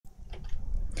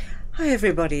Hi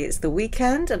everybody, it's the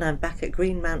weekend and I'm back at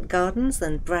Greenmount Gardens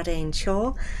and Bradain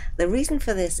Chorr. The reason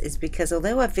for this is because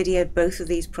although I've videoed both of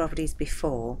these properties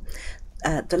before,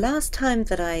 the last time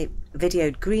that I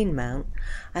videoed Greenmount,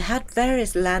 I had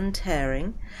various land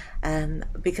tearing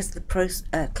because of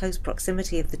the close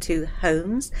proximity of the two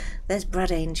homes. There's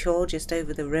Bradain Chorr just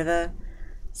over the river.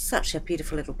 Such a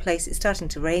beautiful little place. It's starting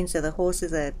to rain, so the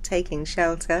horses are taking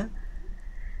shelter.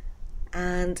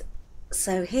 And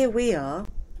so here we are.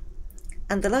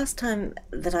 And the last time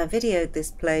that I videoed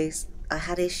this place, I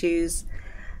had issues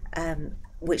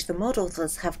which the mod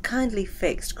authors have kindly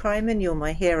fixed. Cryman, you're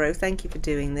my hero. Thank you for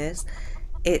doing this.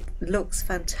 It looks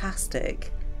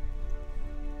fantastic.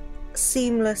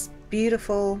 Seamless,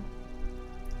 beautiful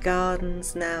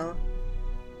gardens now.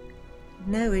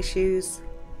 No issues.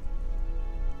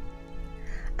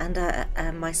 And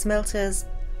my smelters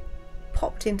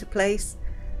popped into place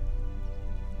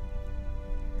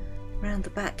around the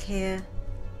back here.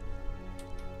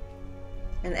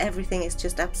 And everything is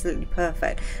just absolutely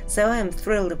perfect. So I am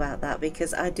thrilled about that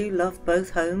because I do love both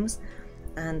homes,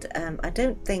 and I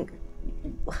don't think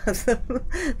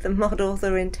the mod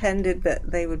author intended that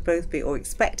they would both be, or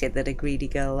expected that a greedy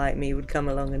girl like me would come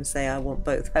along and say I want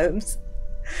both homes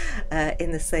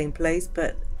in the same place,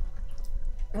 but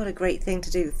what a great thing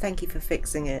to do. Thank you for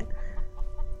fixing it.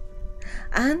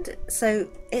 And so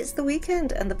it's the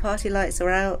weekend and the party lights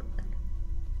are out.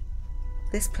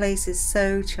 This place is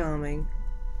so charming.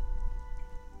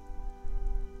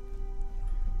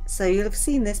 So you'll have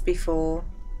seen this before,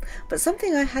 but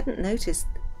something I hadn't noticed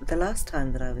the last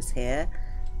time that I was here.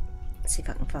 Let's see if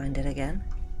I can find it again.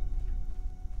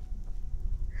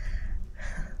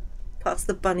 Past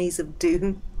the bunnies of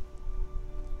doom.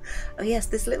 Oh yes,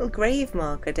 this little grave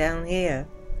marker down here.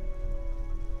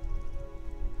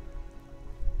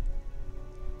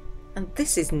 And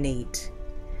this is neat.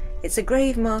 It's a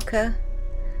grave marker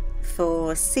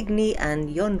for Signy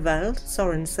and Jonvald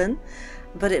Sorensen,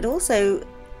 but it also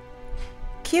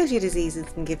cures your diseases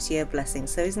and gives you a blessing,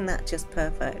 so isn't that just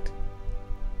perfect?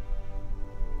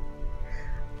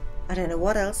 I don't know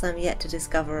what else I'm yet to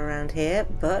discover around here,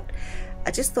 but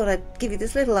I just thought I'd give you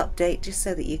this little update just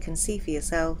so that you can see for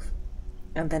yourself.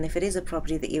 And then if it is a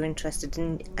property that you're interested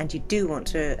in and you do want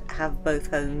to have both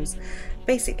homes,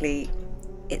 basically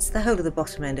it's the whole of the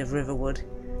bottom end of Riverwood.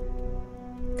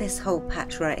 This whole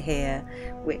patch right here,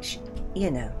 which, you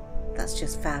know, that's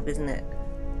just fab, isn't it?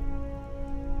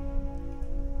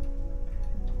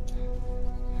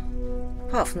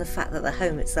 Apart from the fact that the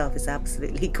home itself is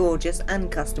absolutely gorgeous and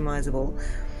customizable.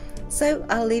 So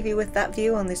I'll leave you with that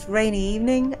view on this rainy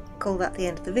evening, call that the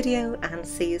end of the video, and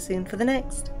see you soon for the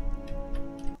next.